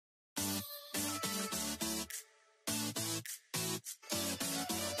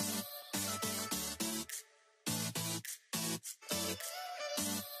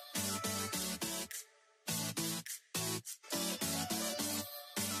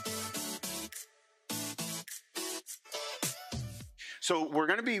So we're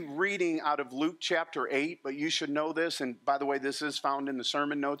going to be reading out of Luke chapter 8, but you should know this. And by the way, this is found in the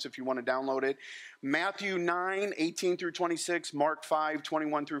sermon notes if you want to download it. Matthew 9, 18 through 26, Mark 5,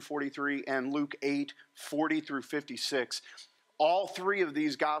 21 through 43, and Luke 8, 40 through 56. All three of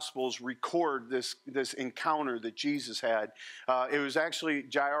these Gospels record this encounter that Jesus had. It was actually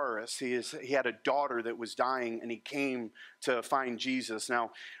Jairus. He had a daughter that was dying, and he came to find Jesus.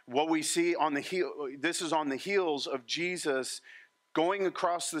 Now, what we see on this is on the heels of Jesus going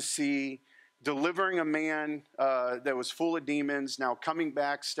across the sea, delivering a man that was full of demons, now coming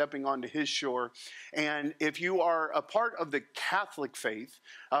back, stepping onto his shore. And if you are a part of the Catholic faith,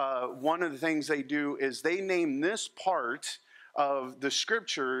 one of the things they do is they name this part of the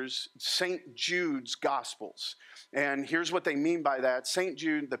scriptures St. Jude's Gospels. And here's what they mean by that. St.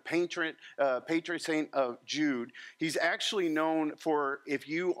 Jude, the patron saint of Jude, he's actually known for, if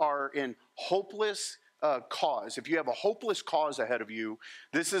you are in hopeless cause, if you have a hopeless cause ahead of you,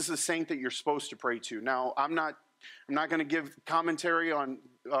 this is the saint that you're supposed to pray to. Now, I'm not going to give commentary on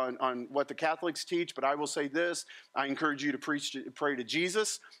what the Catholics teach, but I will say this. I encourage you to pray to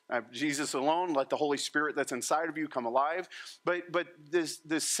Jesus, Jesus alone. Let the Holy Spirit that's inside of you come alive. But this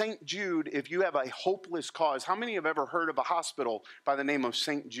St. Jude, if you have a hopeless cause, how many have ever heard of a hospital by the name of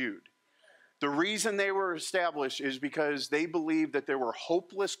St. Jude? The reason they were established is because they believed that there were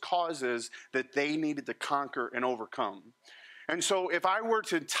hopeless causes that they needed to conquer and overcome. And so if I were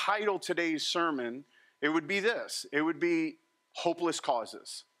to title today's sermon, it would be this. It would be hopeless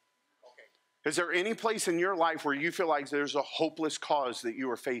causes. Okay. Is there any place in your life where you feel like there's a hopeless cause that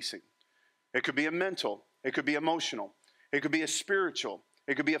you are facing? It could be a mental. It could be emotional. It could be a spiritual.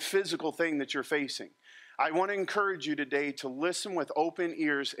 It could be a physical thing that you're facing. I want to encourage you today to listen with open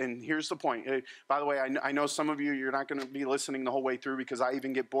ears. And here's the point. By the way, I know some of you, you're not going to be listening the whole way through because I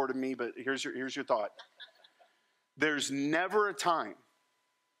even get bored of me, but here's your thought. There's never a time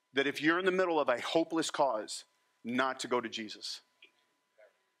that if you're in the middle of a hopeless cause, not to go to Jesus.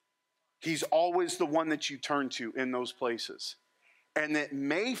 He's always the one that you turn to in those places. And it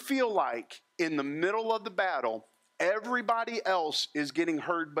may feel like in the middle of the battle, everybody else is getting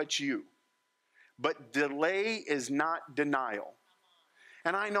heard but you. But delay is not denial.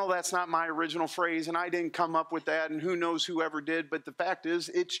 And I know that's not my original phrase, and I didn't come up with that, and who knows whoever did, but the fact is,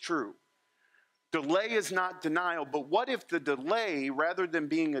 it's true. Delay is not denial, but what if the delay, rather than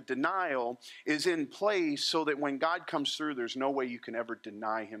being a denial, is in place so that when God comes through, there's no way you can ever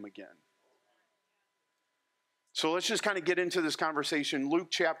deny him again? So let's just kind of get into this conversation. Luke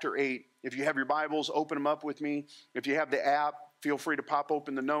chapter 8, if you have your Bibles, open them up with me. If you have the app, feel free to pop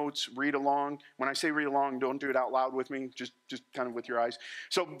open the notes, read along. When I say read along, don't do it out loud with me, just kind of with your eyes.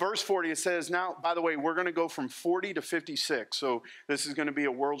 So verse 40, it says, now, by the way, we're going to go from 40 to 56. So this is going to be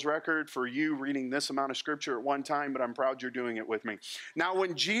a world's record for you reading this amount of scripture at one time, but I'm proud you're doing it with me. Now,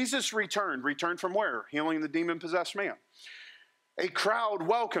 when Jesus returned from where? Healing the demon-possessed man. A crowd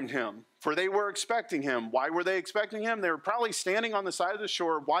welcomed him, for they were expecting him. Why were they expecting him? They were probably standing on the side of the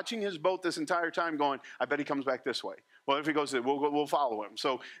shore, watching his boat this entire time, going, I bet he comes back this way. Well, if he goes, we'll follow him.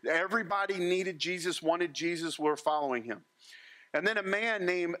 So everybody needed Jesus, wanted Jesus, were following him. And then a man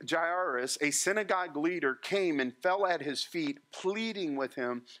named Jairus, a synagogue leader, came and fell at his feet, pleading with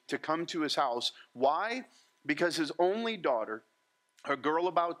him to come to his house. Why? Because his only daughter, a girl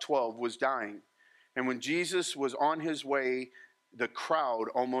about 12, was dying. And when Jesus was on his way, the crowd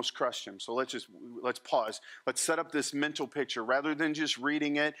almost crushed him. So let's pause. Let's set up this mental picture. Rather than just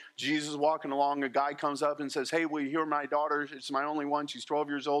reading it, Jesus walking along, a guy comes up and says, hey, will you hear my daughter? It's my only one. She's 12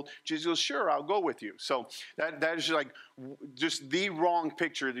 years old. Jesus goes, sure, I'll go with you. So that is just the wrong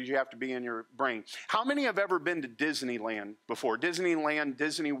picture that you have to be in your brain. How many have ever been to Disneyland before? Disneyland,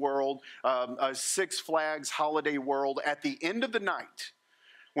 Disney World, Six Flags, Holiday World. At the end of the night,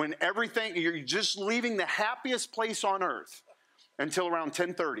 when you're just leaving the happiest place on earth, until around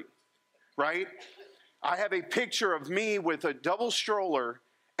 10:30, right? I have a picture of me with a double stroller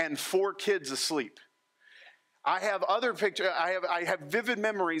and 4 kids asleep. I have other pictures. I have vivid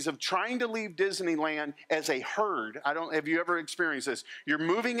memories of trying to leave Disneyland as a herd. Have you ever experienced this? You're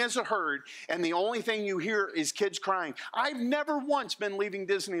moving as a herd, and the only thing you hear is kids crying. I've never once been leaving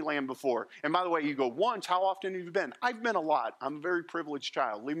Disneyland before. And by the way, you go, once, how often have you been? I've been a lot. I'm a very privileged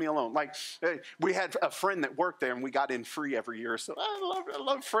child. Leave me alone. Like, we had a friend that worked there, and we got in free every year. So I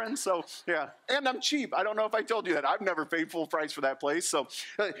love friends. So, yeah. And I'm cheap. I don't know if I told you that. I've never paid full price for that place. So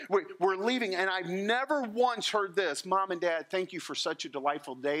we're leaving, and I've never once heard this, Mom and Dad, thank you for such a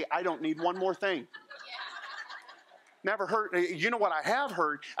delightful day. I don't need one more thing. Never heard. You know what I have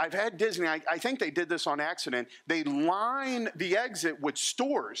heard? I've had Disney. I think they did this on accident. They line the exit with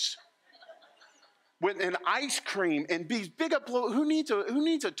stores. with an ice cream and these big up. Who needs a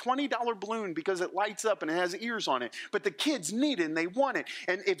 $20 balloon because it lights up and it has ears on it? But the kids need it and they want it.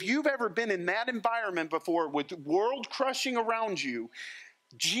 And if you've ever been in that environment before with the world crushing around you,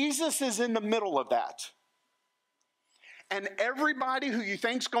 Jesus is in the middle of that. And everybody who you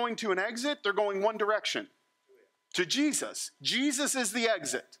think's going to an exit, they're going one direction, to Jesus. Jesus is the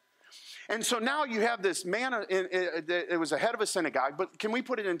exit. And so now you have this man, it was a head of a synagogue, but can we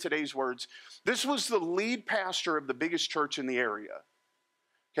put it in today's words? This was the lead pastor of the biggest church in the area.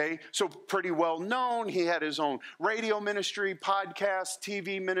 Okay, so pretty well known. He had his own radio ministry, podcast,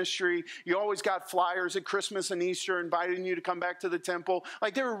 TV ministry. You always got flyers at Christmas and Easter inviting you to come back to the temple.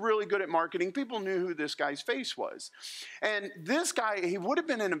 Like, they were really good at marketing. People knew who this guy's face was. And this guy, he would have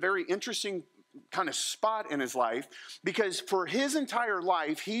been in a very interesting kind of spot in his life, because for his entire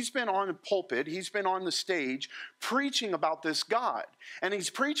life, he's been on the pulpit, he's been on the stage preaching about this God. And he's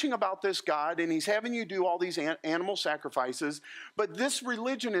preaching about this God, and he's having you do all these animal sacrifices. But this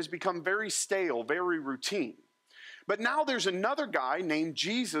religion has become very stale, very routine. But now there's another guy named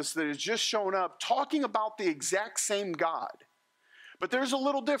Jesus that has just shown up talking about the exact same God. But there's a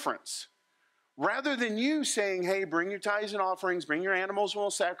little difference. Rather than you saying, hey, bring your tithes and offerings, bring your animals,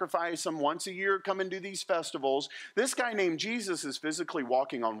 we'll sacrifice them once a year, come and do these festivals. This guy named Jesus is physically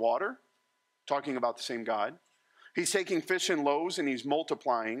walking on water, talking about the same God. He's taking fish and loaves and he's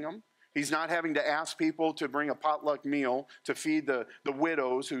multiplying them. He's not having to ask people to bring a potluck meal to feed the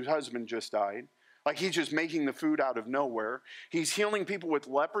widows whose husband just died. Like, he's just making the food out of nowhere. He's healing people with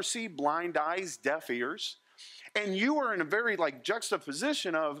leprosy, blind eyes, deaf ears. And you are in a very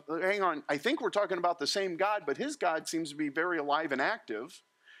juxtaposition of, hang on, I think we're talking about the same God, but his God seems to be very alive and active.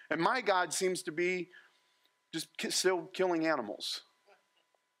 And my God seems to be just still killing animals.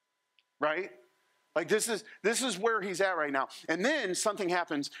 Right? Like, this is where he's at right now. And then something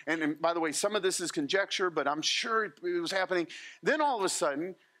happens. And by the way, some of this is conjecture, but I'm sure it was happening. Then all of a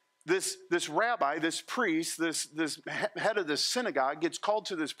sudden, this rabbi, this priest, this head of this synagogue gets called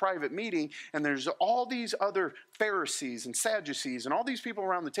to this private meeting, and there's all these other Pharisees and Sadducees and all these people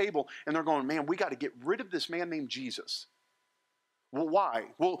around the table, and they're going, man, we got to get rid of this man named Jesus. Well, why?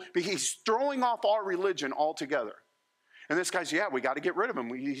 Well, he's throwing off our religion altogether. And this guy's, yeah, we got to get rid of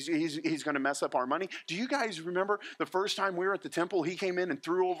him. He's going to mess up our money. Do you guys remember the first time we were at the temple, he came in and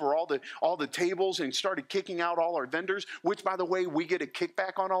threw over all the tables and started kicking out all our vendors, which, by the way, we get a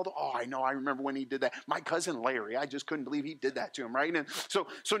kickback on all the, oh, I know, I remember when he did that. My cousin Larry, I just couldn't believe he did that to him, right? And so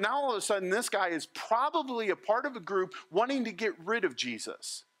now all of a sudden, this guy is probably a part of a group wanting to get rid of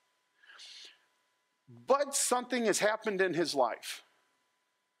Jesus. But something has happened in his life.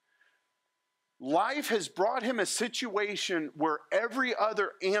 Life has brought him a situation where every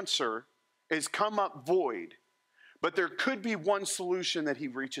other answer has come up void, but there could be one solution that he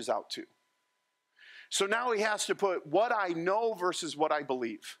reaches out to. So now he has to put what I know versus what I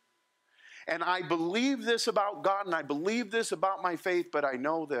believe. And I believe this about God, and I believe this about my faith, but I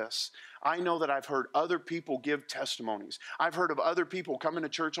know this. I know that I've heard other people give testimonies. I've heard of other people come into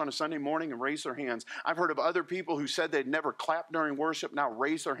church on a Sunday morning and raise their hands. I've heard of other people who said they'd never clapped during worship, now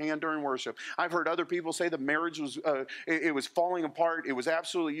raise their hand during worship. I've heard other people say the marriage was it was falling apart. It was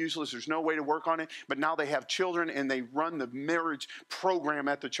absolutely useless. There's no way to work on it. But now they have children and they run the marriage program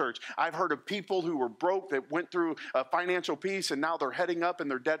at the church. I've heard of people who were broke that went through a financial peace and now they're heading up and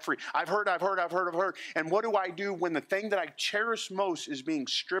they're debt free. I've heard. And what do I do when the thing that I cherish most is being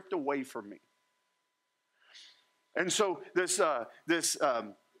stripped away from me? And so this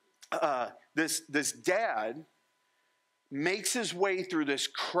dad makes his way through this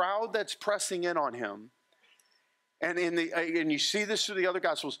crowd that's pressing in on him, and you see this through the other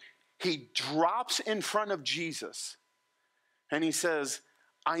Gospels. He drops in front of Jesus, and he says,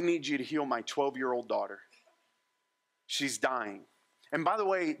 "I need you to heal my 12-year-old daughter. She's dying." And by the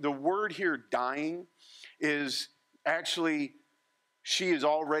way, the word here, dying, is actually, she is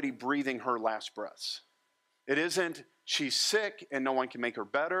already breathing her last breaths. It isn't she's sick and no one can make her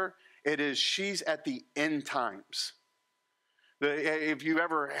better. It is she's at the end times. If you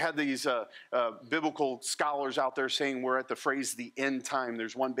ever had these biblical scholars out there saying we're at the phrase the end time,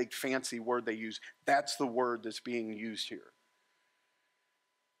 there's one big fancy word they use. That's the word that's being used here.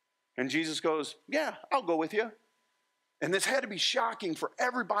 And Jesus goes, yeah, I'll go with you. And this had to be shocking for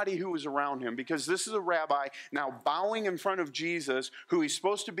everybody who was around him, because this is a rabbi now bowing in front of Jesus who he's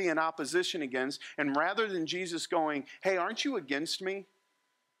supposed to be in opposition against. And rather than Jesus going, hey, aren't you against me?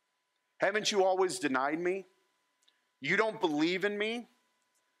 Haven't you always denied me? You don't believe in me?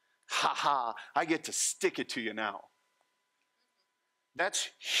 Ha ha, I get to stick it to you now.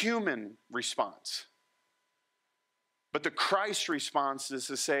 That's human response. But the Christ response is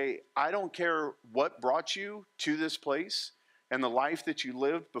to say, I don't care what brought you to this place and the life that you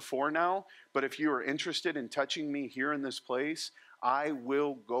lived before now, but if you are interested in touching me here in this place, I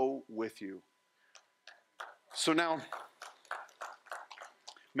will go with you. So now,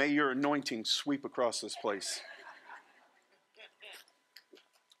 may your anointing sweep across this place.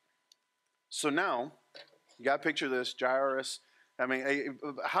 So now, you got to picture this, Jairus. I mean,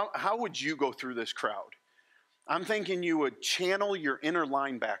 how would you go through this crowd? I'm thinking you would channel your inner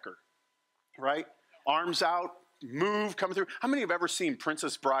linebacker, right? Arms out, move, come through. How many have ever seen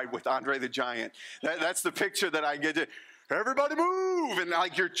Princess Bride with Andre the Giant? That's the picture that I get. Everybody move! And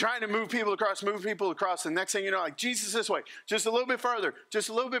like you're trying to move people across. And next thing you know, like, Jesus this way, just a little bit further, just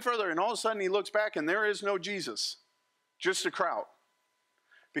a little bit further. And all of a sudden he looks back and there is no Jesus, just a crowd.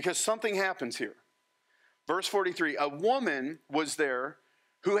 Because something happens here. Verse 43, a woman was there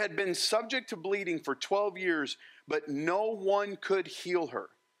who had been subject to bleeding for 12 years, but no one could heal her.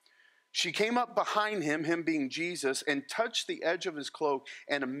 She came up behind him, him being Jesus, and touched the edge of his cloak,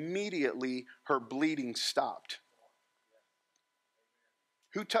 and immediately her bleeding stopped.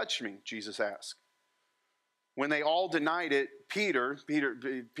 Who touched me? Jesus asked. When they all denied it, Peter's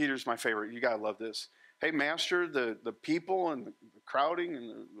my favorite. You got to love this. Hey, master, the people and the crowding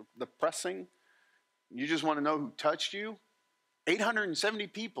and the pressing, you just want to know who touched you? 870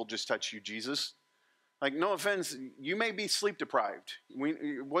 people just touched you, Jesus. Like, no offense, you may be sleep deprived.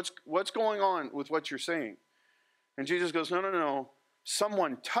 What's going on with what you're saying? And Jesus goes, no.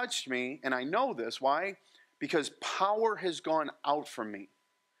 Someone touched me, and I know this. Why? Because power has gone out from me.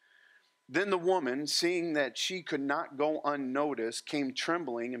 Then the woman, seeing that she could not go unnoticed, came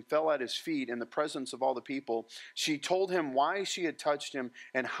trembling and fell at his feet in the presence of all the people. She told him why she had touched him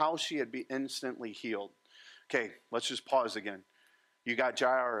and how she had been instantly healed. Okay, let's just pause again. You got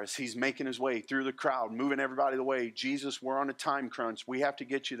Jairus. He's making his way through the crowd, moving everybody the way. Jesus, we're on a time crunch. We have to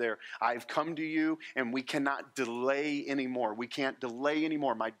get you there. I've come to you, and we cannot delay anymore. We can't delay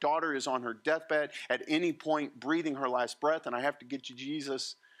anymore. My daughter is on her deathbed at any point, breathing her last breath, and I have to get you,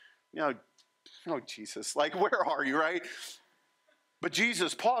 Jesus. Jesus, like, where are you, right? But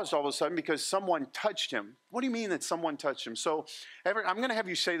Jesus paused all of a sudden because someone touched him. What do you mean that someone touched him? So I'm going to have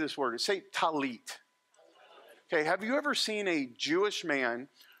you say this word. Say talit. Okay, have you ever seen a Jewish man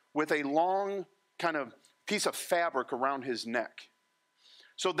with a long kind of piece of fabric around his neck?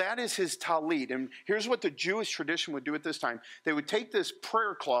 So that is his talit. And here's what the Jewish tradition would do at this time. They would take this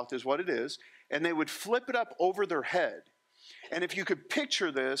prayer cloth, is what it is, and they would flip it up over their head. And if you could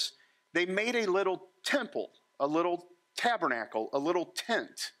picture this, they made a little temple, a little tabernacle, a little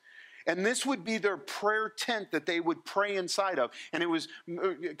tent. And this would be their prayer tent that they would pray inside of. And it was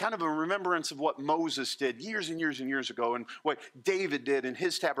kind of a remembrance of what Moses did years and years and years ago, and what David did in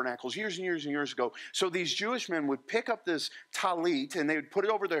his tabernacles years and years and years ago. So these Jewish men would pick up this talit and they would put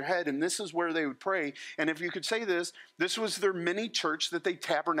it over their head, and this is where they would pray. And if you could say this was their mini church that they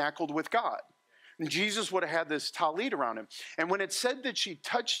tabernacled with God. And Jesus would have had this talit around him. And when it said that she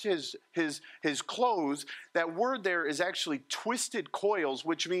touched his clothes, that word there is actually twisted coils,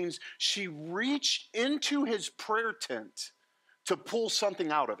 which means she reached into his prayer tent to pull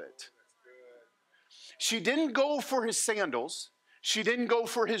something out of it. She didn't go for his sandals. She didn't go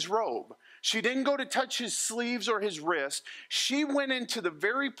for his robe. She didn't go to touch his sleeves or his wrist. She went into the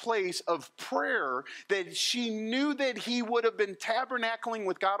very place of prayer that she knew that he would have been tabernacling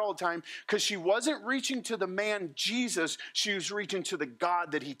with God all the time, because she wasn't reaching to the man Jesus. She was reaching to the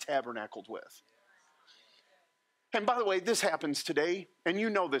God that he tabernacled with. And by the way, this happens today, and you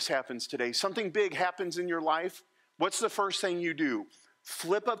know this happens today. Something big happens in your life. What's the first thing you do?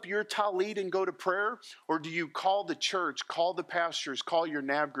 Flip up your talit and go to prayer? Or do you call the church, call the pastors, call your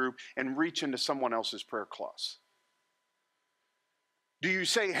NAV group, and reach into someone else's prayer cloths? Do you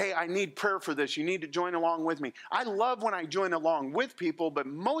say, hey, I need prayer for this. You need to join along with me? I love when I join along with people, but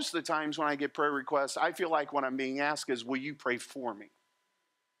most of the times when I get prayer requests, I feel like what I'm being asked is, will you pray for me?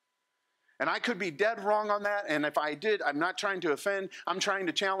 And I could be dead wrong on that. And if I did, I'm not trying to offend. I'm trying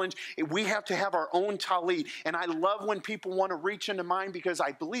to challenge. We have to have our own talit. And I love when people want to reach into mine, because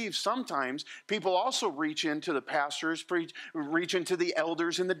I believe sometimes people also reach into the pastors, reach into the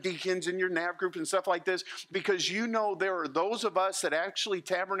elders and the deacons in your NAV group and stuff like this, because you know there are those of us that actually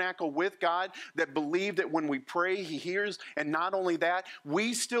tabernacle with God that believe that when we pray, he hears. And not only that,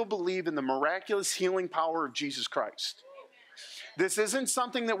 we still believe in the miraculous healing power of Jesus Christ. This isn't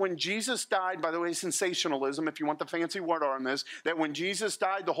something that when Jesus died, by the way, sensationalism, if you want the fancy word on this, that when Jesus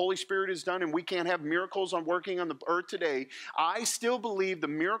died, the Holy Spirit is done and we can't have miracles working on the earth today. I still believe the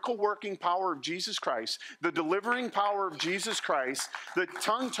miracle working power of Jesus Christ, the delivering power of Jesus Christ, the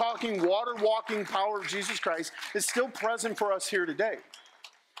tongue talking, water walking power of Jesus Christ is still present for us here today.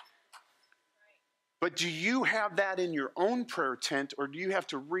 But do you have that in your own prayer tent, or do you have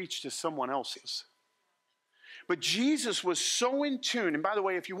to reach to someone else's? But Jesus was so in tune. And by the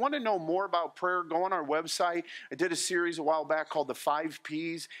way, if you want to know more about prayer, go on our website. I did a series a while back called the 5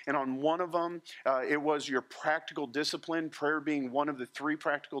 Ps. And on one of them, it was your practical discipline, prayer being one of the 3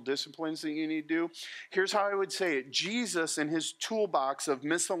 practical disciplines that you need to do. Here's how I would say it. Jesus, in his toolbox of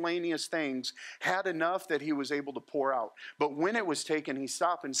miscellaneous things, had enough that he was able to pour out. But when it was taken, he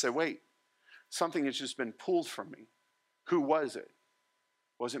stopped and said, wait, something has just been pulled from me. Who was it?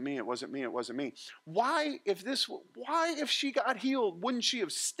 Wasn't me, it wasn't me, it wasn't me. Why, if she got healed, wouldn't she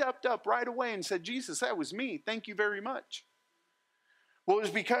have stepped up right away and said, Jesus, that was me. Thank you very much. Well, it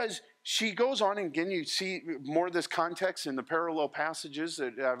was because she goes on, and again, you see more of this context in the parallel passages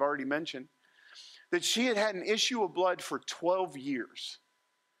that I've already mentioned, that she had had an issue of blood for 12 years.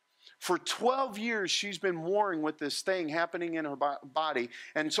 For 12 years, she's been warring with this thing happening in her body.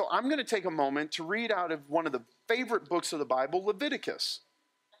 And so I'm going to take a moment to read out of one of the favorite books of the Bible, Leviticus.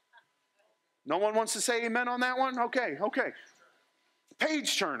 No one wants to say amen on that one? Okay.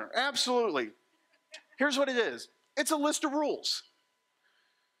 Page turner, absolutely. Here's what it is. It's a list of rules.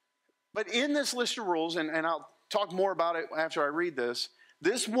 But in this list of rules, and I'll talk more about it after I read this,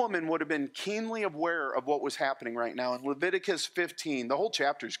 this woman would have been keenly aware of what was happening right now. In Leviticus 15, the whole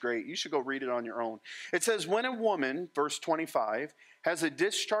chapter is great. You should go read it on your own. It says, when a woman, verse 25, has a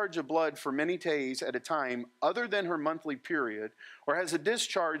discharge of blood for many days at a time other than her monthly period, or has a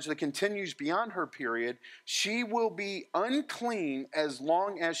discharge that continues beyond her period, she will be unclean as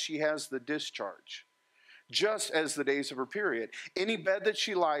long as she has the discharge, just as the days of her period. Any bed that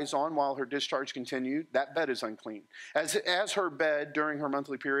she lies on while her discharge continued, that bed is unclean. As her bed during her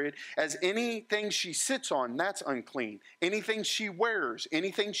monthly period, as anything she sits on, that's unclean. Anything she wears,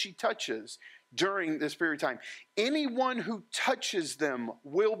 anything she touches during this period of time. Anyone who touches them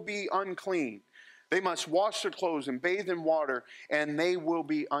will be unclean. They must wash their clothes and bathe in water, and they will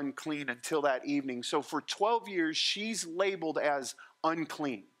be unclean until that evening. So for 12 years, she's labeled as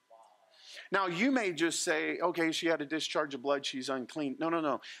unclean. Now, you may just say, okay, she had a discharge of blood, she's unclean.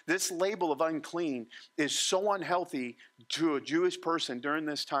 No. This label of unclean is so unhealthy to a Jewish person during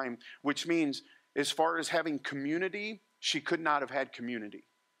this time, which means as far as having community, she could not have had community.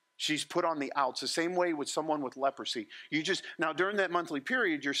 She's put on the outs. The same way with someone with leprosy. Now during that monthly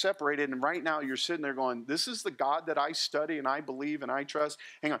period, you're separated, and right now you're sitting there going, this is the God that I study and I believe and I trust.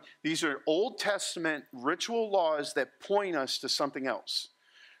 Hang on. These are Old Testament ritual laws that point us to something else.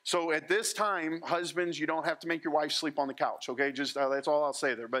 So at this time, husbands, you don't have to make your wife sleep on the couch, okay? Just that's all I'll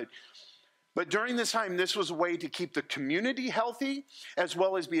say there. But during this time, this was a way to keep the community healthy, as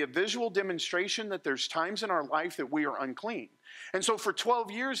well as be a visual demonstration that there's times in our life that we are unclean. And so for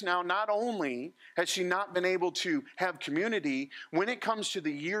 12 years now, not only has she not been able to have community, when it comes to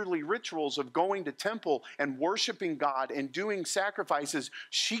the yearly rituals of going to temple and worshiping God and doing sacrifices,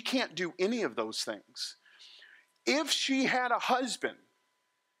 she can't do any of those things. If she had a husband,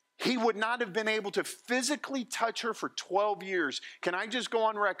 he would not have been able to physically touch her for 12 years. Can I just go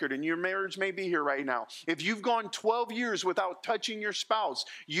on record, and your marriage may be here right now. If you've gone 12 years without touching your spouse,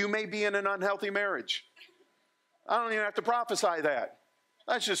 you may be in an unhealthy marriage. I don't even have to prophesy that.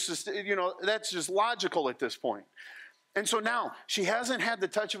 That's just logical at this point. And so now, she hasn't had the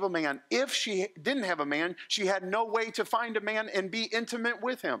touch of a man. If she didn't have a man, she had no way to find a man and be intimate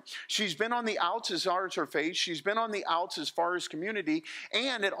with him. She's been on the outs as far as her faith. She's been on the outs as far as community.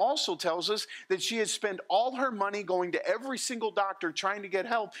 And it also tells us that she has spent all her money going to every single doctor trying to get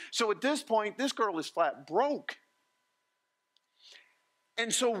help. So at this point, this girl is flat broke.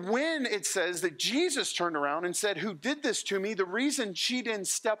 And so when it says that Jesus turned around and said, who did this to me? The reason she didn't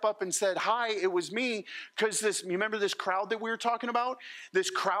step up and said, hi, it was me, because you remember this crowd that we were talking about? This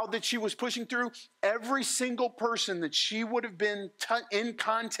crowd that she was pushing through? Every single person that she would have been in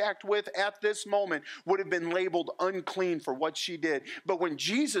contact with at this moment would have been labeled unclean for what she did. But when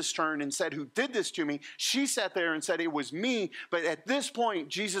Jesus turned and said, who did this to me? She sat there and said, it was me. But at this point,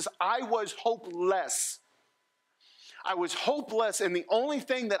 Jesus, I was hopeless. I was hopeless, and the only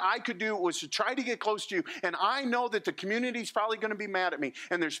thing that I could do was to try to get close to you. And I know that the community's probably going to be mad at me,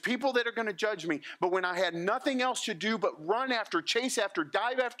 and there's people that are going to judge me. But when I had nothing else to do but run after, chase after,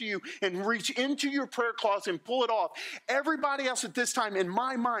 dive after you, and reach into your prayer closet and pull it off, everybody else at this time, in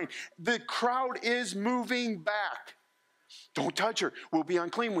my mind, the crowd is moving back. Don't touch her. We'll be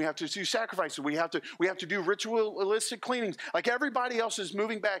unclean. We have to do sacrifices. We have to do ritualistic cleanings. Like everybody else is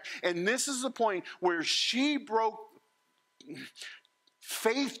moving back. And this is the point where she broke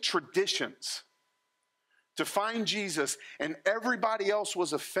faith traditions to find Jesus, and everybody else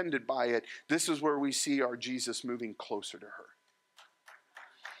was offended by it. This is where we see our Jesus moving closer to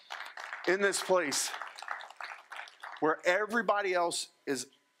her. In this place where everybody else is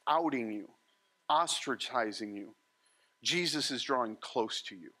outing you, ostracizing you, Jesus is drawing close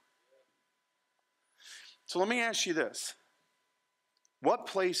to you. So let me ask you this. What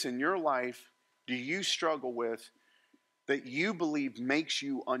place in your life do you struggle with that you believe makes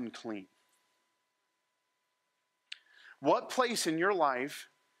you unclean? What place in your life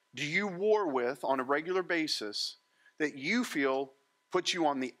do you war with on a regular basis that you feel puts you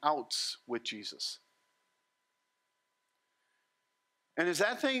on the outs with Jesus? And is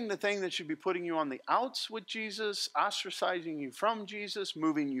that thing the thing that should be putting you on the outs with Jesus, ostracizing you from Jesus,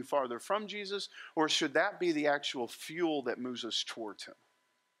 moving you farther from Jesus? Or should that be the actual fuel that moves us towards him?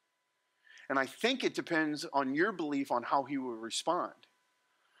 And I think it depends on your belief on how he will respond.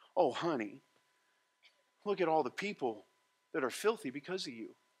 Oh, honey, look at all the people that are filthy because of you.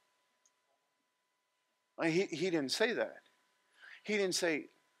 He didn't say that. He didn't say,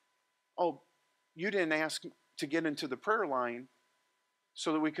 oh, you didn't ask to get into the prayer line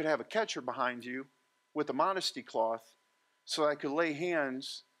so that we could have a catcher behind you with a modesty cloth so I could lay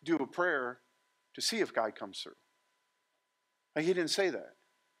hands, do a prayer to see if God comes through. He didn't say that.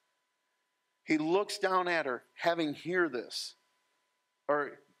 He looks down at her, having hear this,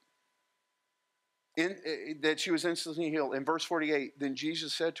 or that she was instantly healed. In verse 48, then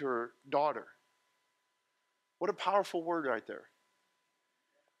Jesus said to her, daughter. What a powerful word right there.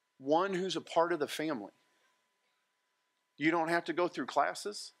 One who's a part of the family. You don't have to go through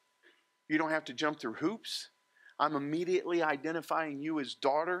classes. You don't have to jump through hoops. I'm immediately identifying you as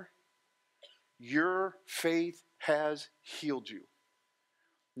daughter. Your faith has healed you.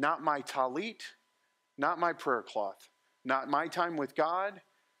 Not my talit, not my prayer cloth, not my time with God,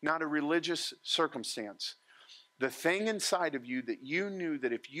 not a religious circumstance. The thing inside of you that you knew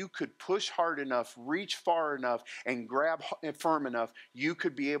that if you could push hard enough, reach far enough, and grab firm enough, you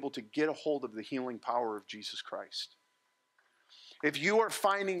could be able to get a hold of the healing power of Jesus Christ. If you are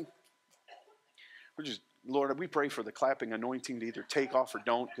finding, Lord, we pray for the clapping anointing to either take off or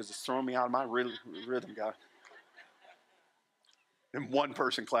don't, because it's throwing me out of my rhythm, God. And one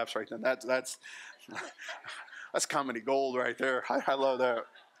person claps right then. That's comedy gold right there. I love that.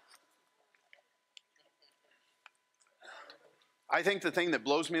 I think the thing that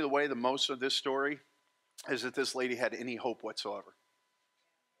blows me away the most of this story is that this lady had any hope whatsoever.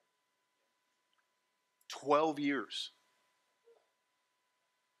 12 years.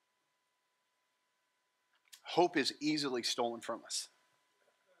 Hope is easily stolen from us.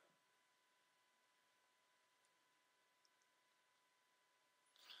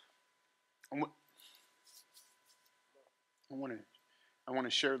 I want to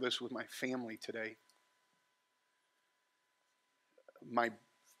share this with my family today. My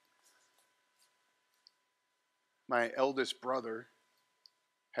eldest brother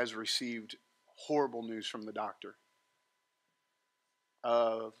has received horrible news from the doctor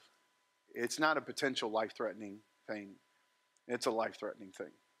of it's not a potential life-threatening thing. It's a life-threatening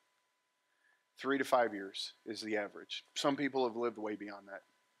thing. 3 to 5 years is the average. Some people have lived way beyond that.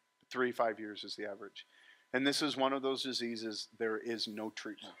 3 to 5 years is the average. And this is one of those diseases there is no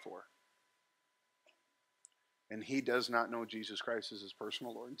treatment for. And he does not know Jesus Christ as his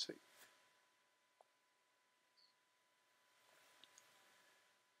personal Lord and Savior.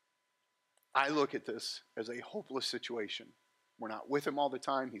 I look at this as a hopeless situation. We're not with him all the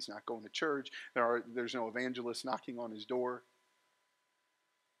time. He's not going to church. There's no evangelist knocking on his door.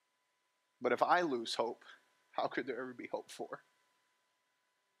 But if I lose hope, how could there ever be hope for?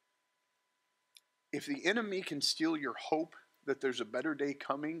 If the enemy can steal your hope that there's a better day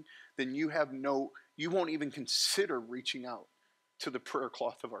coming, then you won't even consider reaching out to the prayer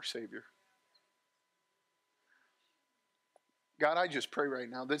cloth of our Savior. God, I just pray right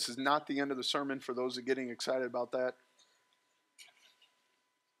now, this is not the end of the sermon for those that are getting excited about that.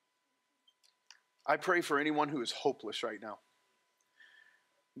 I pray for anyone who is hopeless right now.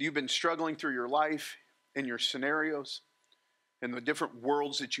 You've been struggling through your life, in your scenarios, in the different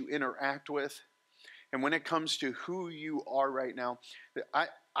worlds that you interact with. And when it comes to who you are right now,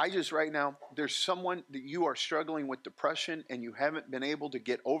 right now, there's someone that you are struggling with depression and you haven't been able to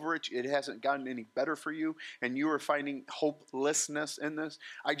get over it. It hasn't gotten any better for you and you are finding hopelessness in this.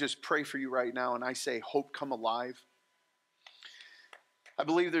 I just pray for you right now and I say, hope come alive. I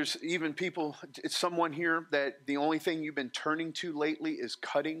believe there's even people, it's someone here that the only thing you've been turning to lately is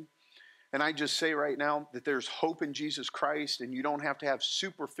cutting. And I just say right now that there's hope in Jesus Christ, and you don't have to have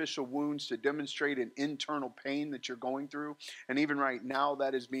superficial wounds to demonstrate an internal pain that you're going through. And even right now,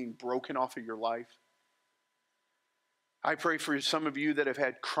 that is being broken off of your life. I pray for some of you that have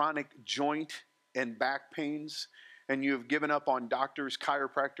had chronic joint and back pains, and you have given up on doctors,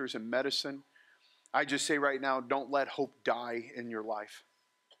 chiropractors, and medicine. I just say right now, don't let hope die in your life.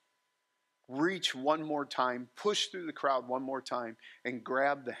 Reach one more time, push through the crowd one more time, and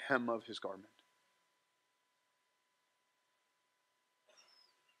grab the hem of his garment.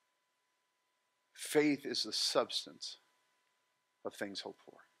 Faith is the substance of things hoped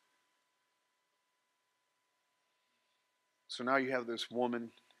for. So now you have this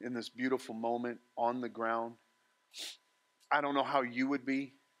woman in this beautiful moment on the ground. I don't know how you would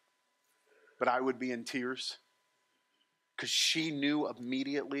be, but I would be in tears. Because she knew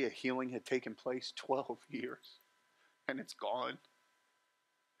immediately a healing had taken place. 12 years. And it's gone.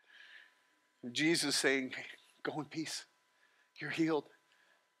 And Jesus saying, hey, go in peace. You're healed.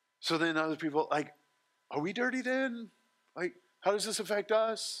 So then other people like, are we dirty then? Like, how does this affect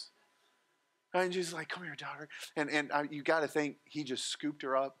us? And Jesus is like, come here, daughter. And you got to think, he just scooped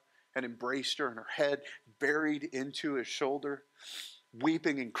her up and embraced her, and her head buried into his shoulder,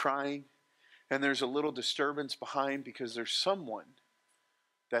 weeping and crying. And there's a little disturbance behind because there's someone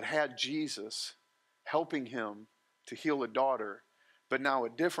that had Jesus helping him to heal a daughter, but now a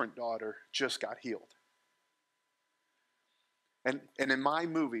different daughter just got healed. And in my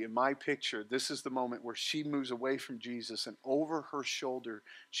movie, in my picture, this is the moment where she moves away from Jesus, and over her shoulder,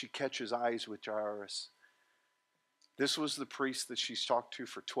 she catches eyes with Jairus. This was the priest that she's talked to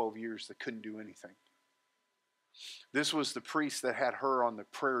for 12 years that couldn't do anything. This was the priest that had her on the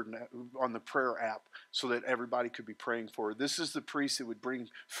prayer app so that everybody could be praying for her. This is the priest that would bring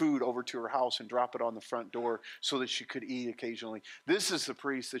food over to her house and drop it on the front door so that she could eat occasionally. This is the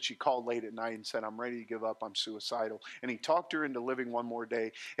priest that she called late at night and said, I'm ready to give up, I'm suicidal. And he talked her into living one more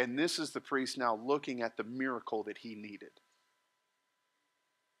day. And this is the priest now looking at the miracle that he needed.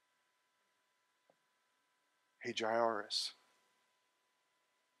 Hey, Jairus.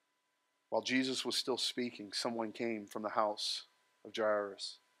 While Jesus was still speaking, someone came from the house of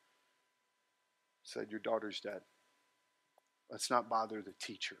Jairus. Said, your daughter's dead. Let's not bother the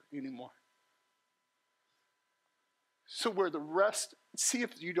teacher anymore. So where the rest, see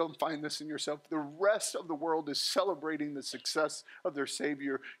if you don't find this in yourself, the rest of the world is celebrating the success of their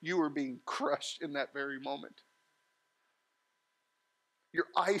Savior. You are being crushed in that very moment. You're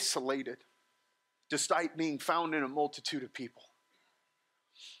isolated, despite being found in a multitude of people.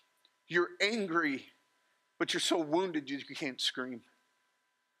 You're angry, but you're so wounded you can't scream.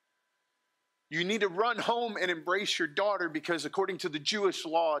 You need to run home and embrace your daughter because according to the Jewish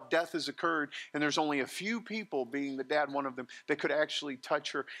law, death has occurred and there's only a few people, being the dad one of them, that could actually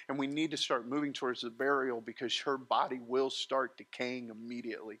touch her. And we need to start moving towards the burial because her body will start decaying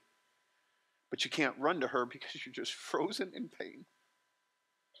immediately. But you can't run to her because you're just frozen in pain.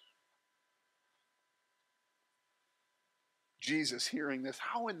 Jesus hearing this,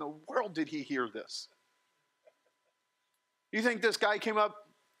 how in the world did he hear this? You think this guy came up,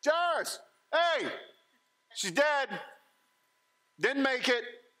 Jairus, hey, she's dead. Didn't make it.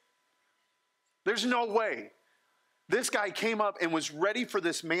 There's no way. This guy came up and was ready for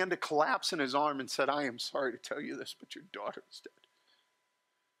this man to collapse in his arm and said, I am sorry to tell you this, but your daughter is dead.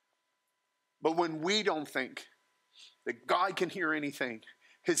 But when we don't think that God can hear anything,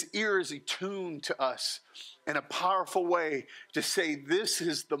 his ear is attuned to us in a powerful way to say, this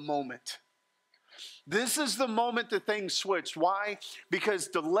is the moment. This is the moment that things switch. Why? Because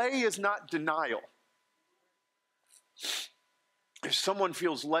delay is not denial. If someone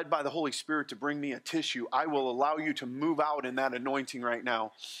feels led by the Holy Spirit to bring me a tissue, I will allow you to move out in that anointing right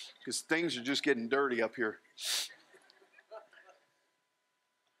now because things are just getting dirty up here.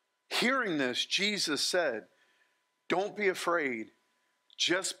 Hearing this, Jesus said, don't be afraid.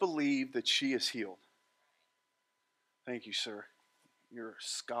 Just believe that she is healed. Thank you, sir. You're a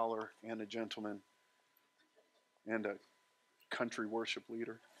scholar and a gentleman and a country worship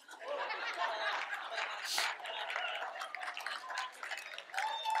leader.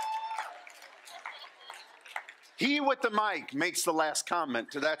 He with the mic makes the last comment.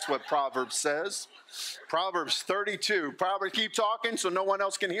 That's what Proverbs says. Proverbs 32. Proverbs, keep talking so no one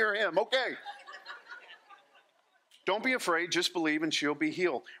else can hear him. Okay. Don't be afraid, just believe and she'll be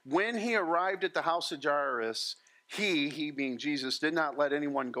healed. When he arrived at the house of Jairus, he being Jesus, did not let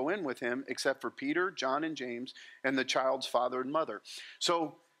anyone go in with him except for Peter, John, and James, and the child's father and mother.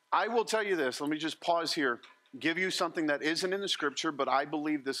 So I will tell you this. Let me just pause here. give you something that isn't in the scripture, but I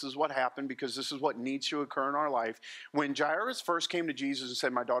believe this is what happened because this is what needs to occur in our life. When Jairus first came to Jesus and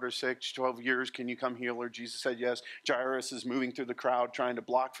said, my daughter's sick, she's 12 years, can you come heal her? Jesus said yes. Jairus is moving through the crowd trying to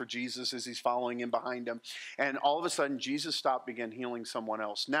block for Jesus as he's following in behind him. And all of a sudden, Jesus stopped, began healing someone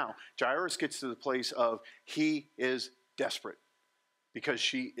else. Now, Jairus gets to the place of he is desperate because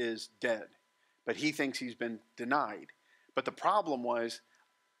she is dead. But he thinks he's been denied. But the problem was,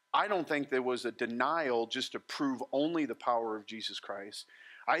 I don't think there was a denial just to prove only the power of Jesus Christ.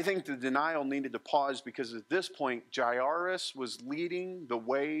 I think the denial needed to pause because at this point, Jairus was leading the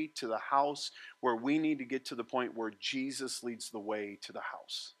way to the house where we need to get to the point where Jesus leads the way to the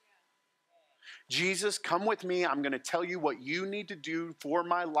house. Jesus, come with me. I'm going to tell you what you need to do for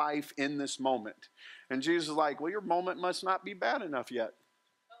my life in this moment. And Jesus is like, well, your moment must not be bad enough yet.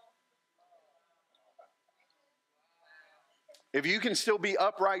 If you can still be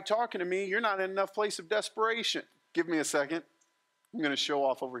upright talking to me, you're not in enough place of desperation. Give me a second. I'm going to show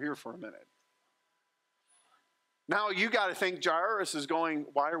off over here for a minute. Now you got to think Jairus is going,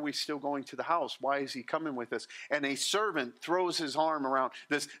 why are we still going to the house? Why is he coming with us? And a servant throws his arm around,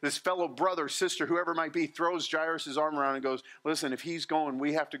 this fellow brother, sister, whoever it might be, throws Jairus' arm around and goes, listen, if he's going,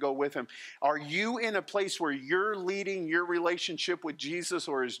 we have to go with him. Are you in a place where you're leading your relationship with Jesus,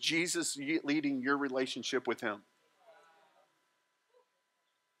 or is Jesus leading your relationship with him?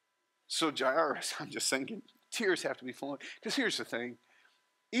 So Jairus, I'm just thinking, tears have to be flowing. Because here's the thing.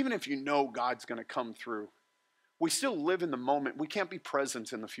 Even if you know God's going to come through, we still live in the moment. We can't be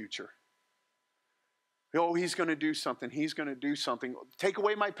present in the future. Oh, he's going to do something. He's going to do something. Take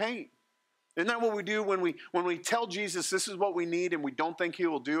away my pain. Isn't that what we do when we tell Jesus this is what we need and we don't think he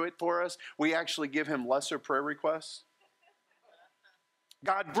will do it for us? We actually give him lesser prayer requests.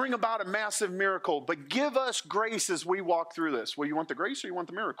 God, bring about a massive miracle, but give us grace as we walk through this. Well, you want the grace or you want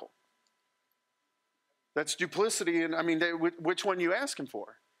the miracle? That's duplicity, and I mean, which one you asking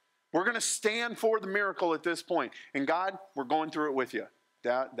for? We're going to stand for the miracle at this point. And God, we're going through it with you.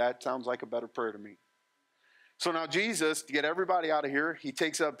 That sounds like a better prayer to me. So now Jesus, to get everybody out of here, he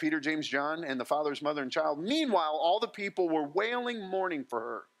takes up Peter, James, John, and the father's mother and child. Meanwhile, all the people were wailing, mourning for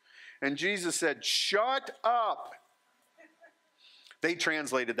her. And Jesus said, shut up. They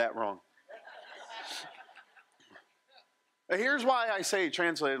translated that wrong. Here's why I say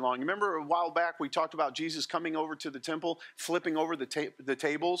translated wrong. You remember a while back we talked about Jesus coming over to the temple, flipping over the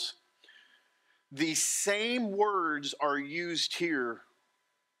tables? The same words are used here.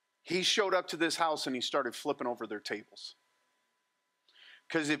 He showed up to this house and he started flipping over their tables.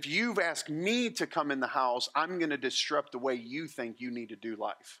 Because if you've asked me to come in the house, I'm going to disrupt the way you think you need to do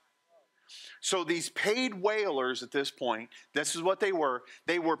life. So these paid wailers at this point, this is what they were.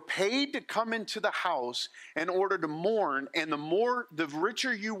 They were paid to come into the house in order to mourn. And the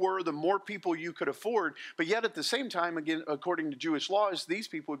richer you were, the more people you could afford. But yet at the same time, again, according to Jewish laws, these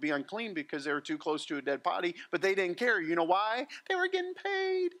people would be unclean because they were too close to a dead body. But they didn't care. You know why? They were getting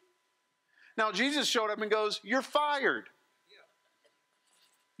paid. Now Jesus showed up and goes, you're fired.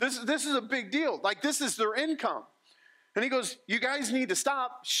 This is a big deal. Like, this is their income. And he goes, you guys need to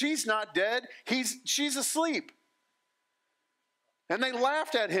stop. She's not dead. She's asleep. And they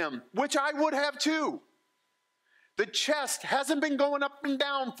laughed at him, which I would have too. The chest hasn't been going up and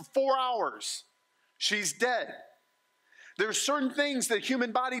down for 4 hours. She's dead. There's certain things the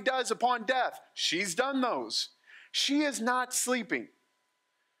human body does upon death. She's done those. She is not sleeping.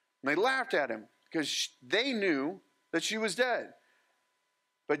 And they laughed at him because they knew that she was dead.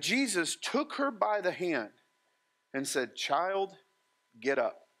 But Jesus took her by the hand and said, child, get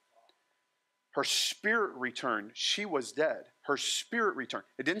up. Her spirit returned. She was dead. Her spirit returned.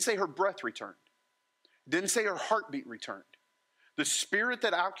 It didn't say her breath returned. It didn't say her heartbeat returned. The spirit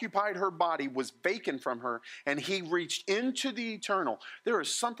that occupied her body was vacant from her, and he reached into the eternal. There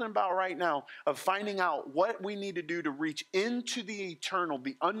is something about right now of finding out what we need to do to reach into the eternal,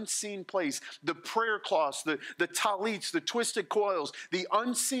 the unseen place, the prayer cloths, the talits, the twisted coils, the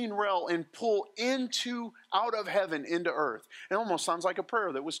unseen realm, and pull out of heaven into earth. It almost sounds like a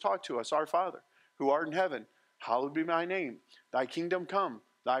prayer that was taught to us. Our Father, who art in heaven, hallowed be thy name. Thy kingdom come,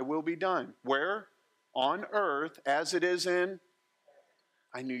 thy will be done. Where? On earth as it is in.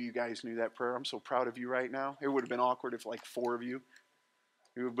 I knew you guys knew that prayer. I'm so proud of you right now. It would have been awkward if like 4 of you.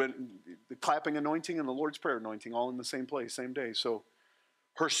 It would have been the clapping anointing and the Lord's Prayer anointing all in the same place, same day. So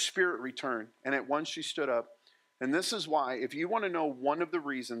her spirit returned, and at once she stood up. And this is why, if you want to know one of the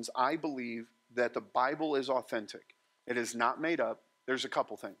reasons I believe that the Bible is authentic, it is not made up. There's a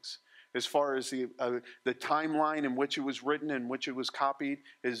couple things. as far as the timeline in which it was written and which it was copied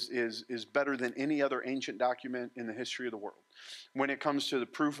is better than any other ancient document in the history of the world. When it comes to the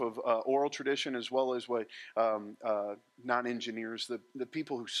proof of oral tradition, as well as what non-engineers, the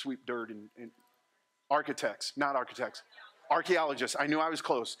people who sweep dirt and architects, not architects, archaeologists. I knew I was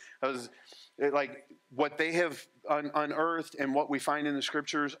close. Like what they have unearthed and what we find in the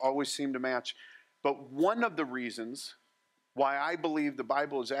scriptures always seem to match. But one of the reasons why I believe the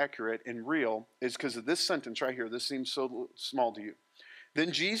Bible is accurate and real is because of this sentence right here. This seems so small to you.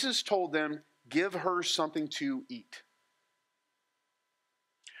 Then Jesus told them, give her something to eat.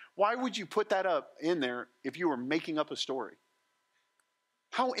 Why would you put that up in there if you were making up a story?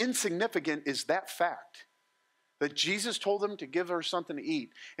 How insignificant is that fact? That Jesus told them to give her something to eat,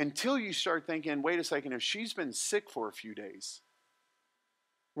 until you start thinking, wait a second, if she's been sick for a few days,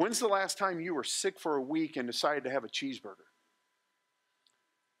 when's the last time you were sick for a week and decided to have a cheeseburger?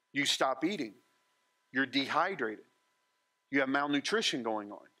 You stop eating. You're dehydrated. You have malnutrition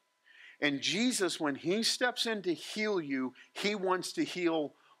going on. And Jesus, when he steps in to heal you, he wants to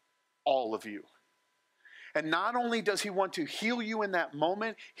heal all of you. And not only does he want to heal you in that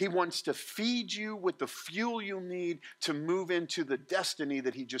moment, he wants to feed you with the fuel you need to move into the destiny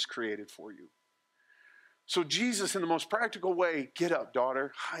that he just created for you. So Jesus, in the most practical way, get up,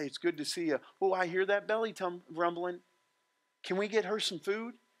 daughter. Hi, it's good to see you. Oh, I hear that belly rumbling. Can we get her some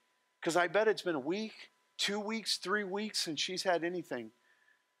food? Because I bet it's been a week, 2 weeks, 3 weeks since she's had anything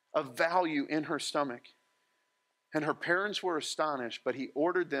of value in her stomach. And her parents were astonished, but he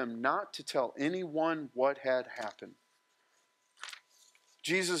ordered them not to tell anyone what had happened.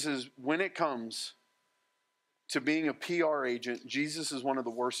 Jesus is, when it comes to being a PR agent, Jesus is one of the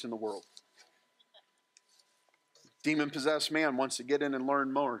worst in the world. Demon-possessed man wants to get in and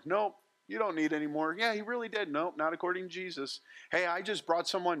learn more. Nope, you don't need any more. Yeah, he really did. Nope, not according to Jesus. Hey, I just brought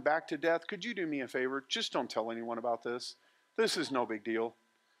someone back to death. Could you do me a favor? Just don't tell anyone about this. This is no big deal.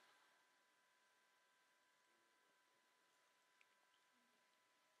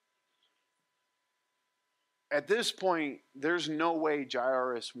 At this point, there's no way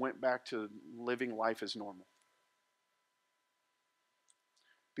Jairus went back to living life as normal.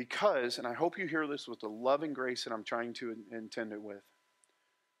 Because, and I hope you hear this with the love and grace that I'm trying to intend it with,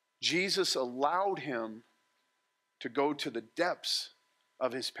 Jesus allowed him to go to the depths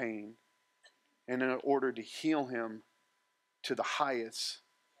of his pain in order to heal him to the highest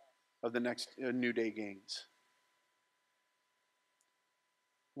of the next new day gains.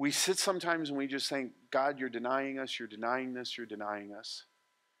 We sit sometimes and we just think, God, you're denying us, you're denying this, you're denying us.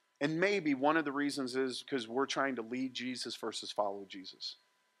 And maybe one of the reasons is because we're trying to lead Jesus versus follow Jesus.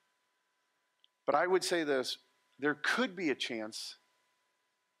 But I would say this, there could be a chance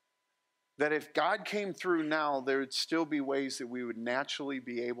that if God came through now, there would still be ways that we would naturally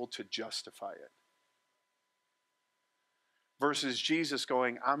be able to justify it. Versus Jesus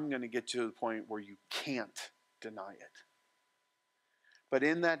going, I'm going to get to the point where you can't deny it. But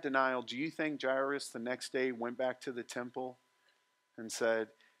in that denial, do you think Jairus the next day went back to the temple and said,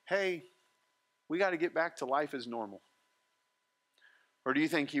 hey, we got to get back to life as normal? Or do you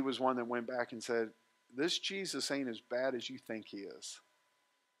think he was one that went back and said, this Jesus ain't as bad as you think he is?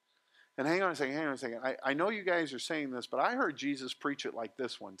 And hang on a second. I know you guys are saying this, but I heard Jesus preach it like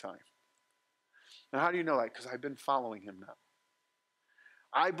this one time. And how do you know that? Because I've been following him now.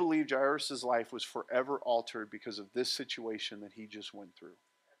 I believe Jairus' life was forever altered because of this situation that he just went through.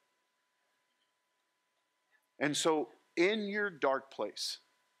 And so in your dark place,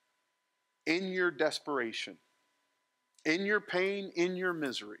 in your desperation, in your pain, in your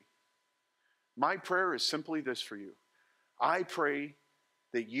misery, my prayer is simply this for you. I pray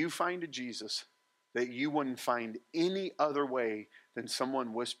that you find a Jesus that you wouldn't find any other way than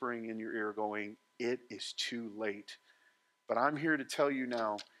someone whispering in your ear going, it is too late. But I'm here to tell you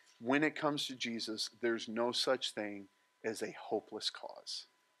now, when it comes to Jesus, there's no such thing as a hopeless cause.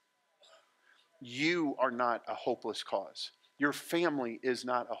 You are not a hopeless cause. Your family is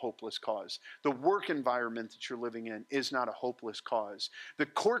not a hopeless cause. The work environment that you're living in is not a hopeless cause. The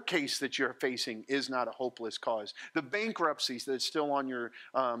court case that you're facing is not a hopeless cause. The bankruptcy that's still on your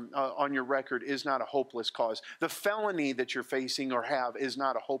record is not a hopeless cause. The felony that you're facing or have is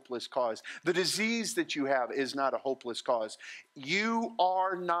not a hopeless cause. The disease that you have is not a hopeless cause. You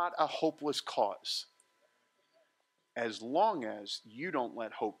are not a hopeless cause as long as you don't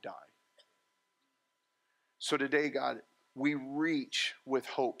let hope die. So today, God, we reach with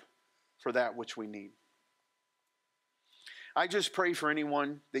hope for that which we need. I just pray for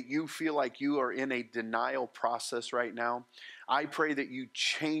anyone that you feel like you are in a denial process right now. I pray that you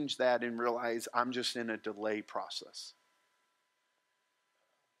change that and realize I'm just in a delay process.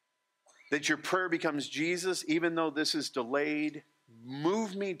 That your prayer becomes, Jesus, even though this is delayed,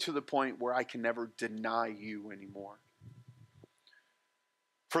 move me to the point where I can never deny you anymore.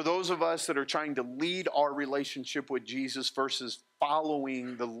 For those of us that are trying to lead our relationship with Jesus versus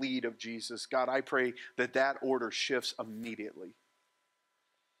following the lead of Jesus, God, I pray that that order shifts immediately.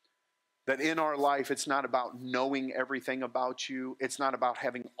 That in our life, it's not about knowing everything about you. It's not about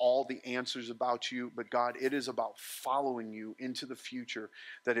having all the answers about you. But God, it is about following you into the future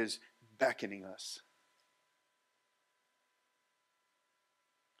that is beckoning us.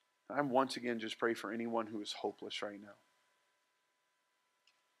 I'm once again just pray for anyone who is hopeless right now.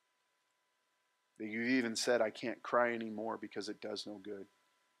 That you've even said, I can't cry anymore because it does no good.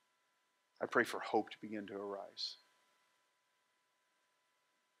 I pray for hope to begin to arise.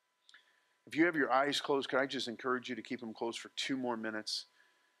 If you have your eyes closed, could I just encourage you to keep them closed for 2 more minutes?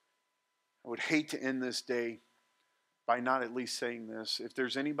 I would hate to end this day by not at least saying this. If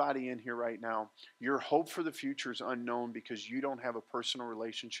there's anybody in here right now, your hope for the future is unknown because you don't have a personal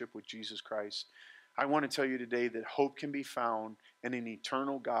relationship with Jesus Christ. I want to tell you today that hope can be found in an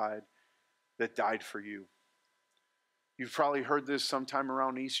eternal God that died for you. You've probably heard this sometime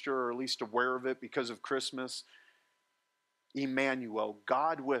around Easter, or at least aware of it because of Christmas. Emmanuel,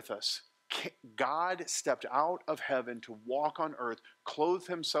 God with us. God stepped out of heaven to walk on earth, clothe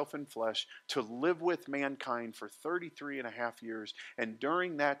himself in flesh, to live with mankind for 33 and a half years. And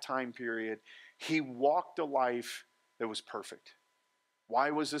during that time period, he walked a life that was perfect.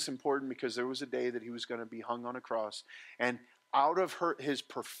 Why was this important? Because there was a day that he was going to be hung on a cross. And out of his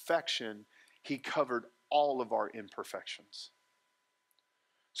perfection, he covered all of our imperfections.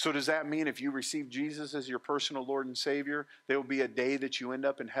 So does that mean if you receive Jesus as your personal Lord and Savior, there will be a day that you end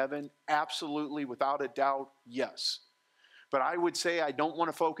up in heaven? Absolutely, without a doubt, yes. But I would say I don't want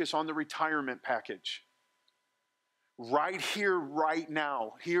to focus on the retirement package. Right here, right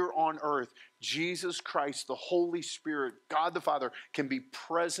now, here on earth, Jesus Christ, the Holy Spirit, God the Father, can be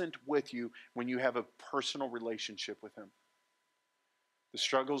present with you when you have a personal relationship with him. The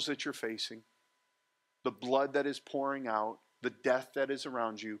struggles that you're facing, the blood that is pouring out, the death that is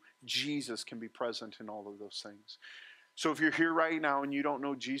around you, Jesus can be present in all of those things. So if you're here right now and you don't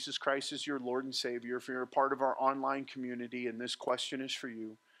know Jesus Christ as your Lord and Savior, if you're a part of our online community and this question is for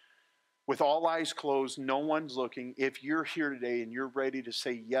you, with all eyes closed, no one's looking, if you're here today and you're ready to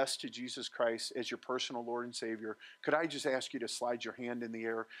say yes to Jesus Christ as your personal Lord and Savior, could I just ask you to slide your hand in the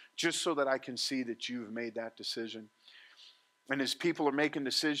air just so that I can see that you've made that decision? And as people are making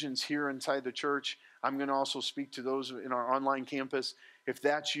decisions here inside the church, I'm going to also speak to those in our online campus. If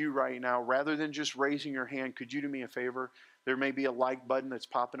that's you right now, rather than just raising your hand, could you do me a favor? There may be a like button that's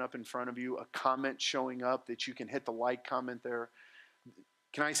popping up in front of you, a comment showing up that you can hit the like comment there.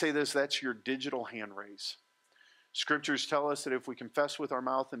 Can I say this? That's your digital hand raise. Scriptures tell us that if we confess with our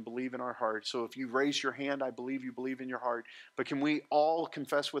mouth and believe in our heart, so if you raise your hand, I believe you believe in your heart. But can we all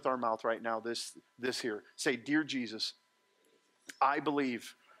confess with our mouth right now this here? Say, Dear Jesus, I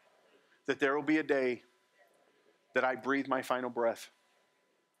believe that there will be a day that I breathe my final breath.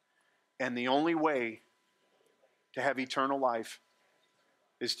 And the only way to have eternal life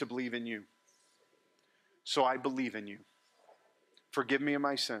is to believe in you. So I believe in you. Forgive me of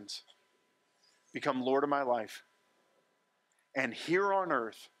my sins. Become Lord of my life. And here on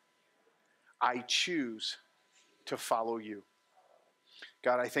earth, I choose to follow you.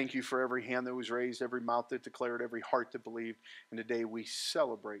 God, I thank you for every hand that was raised, every mouth that declared, every heart that believed. And today we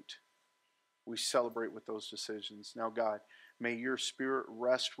celebrate. We celebrate with those decisions. Now, God, may your spirit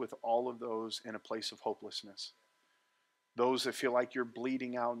rest with all of those in a place of hopelessness. Those that feel like you're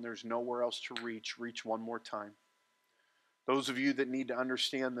bleeding out and there's nowhere else to reach one more time. Those of you that need to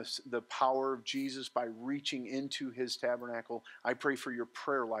understand the power of Jesus by reaching into his tabernacle, I pray for your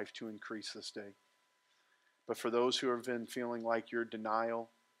prayer life to increase this day. But for those who have been feeling like your denial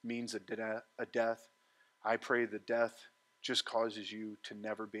means a death, I pray the death just causes you to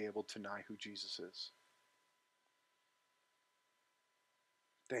never be able to deny who Jesus is.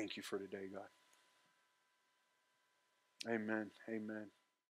 Thank you for today, God. Amen. Amen.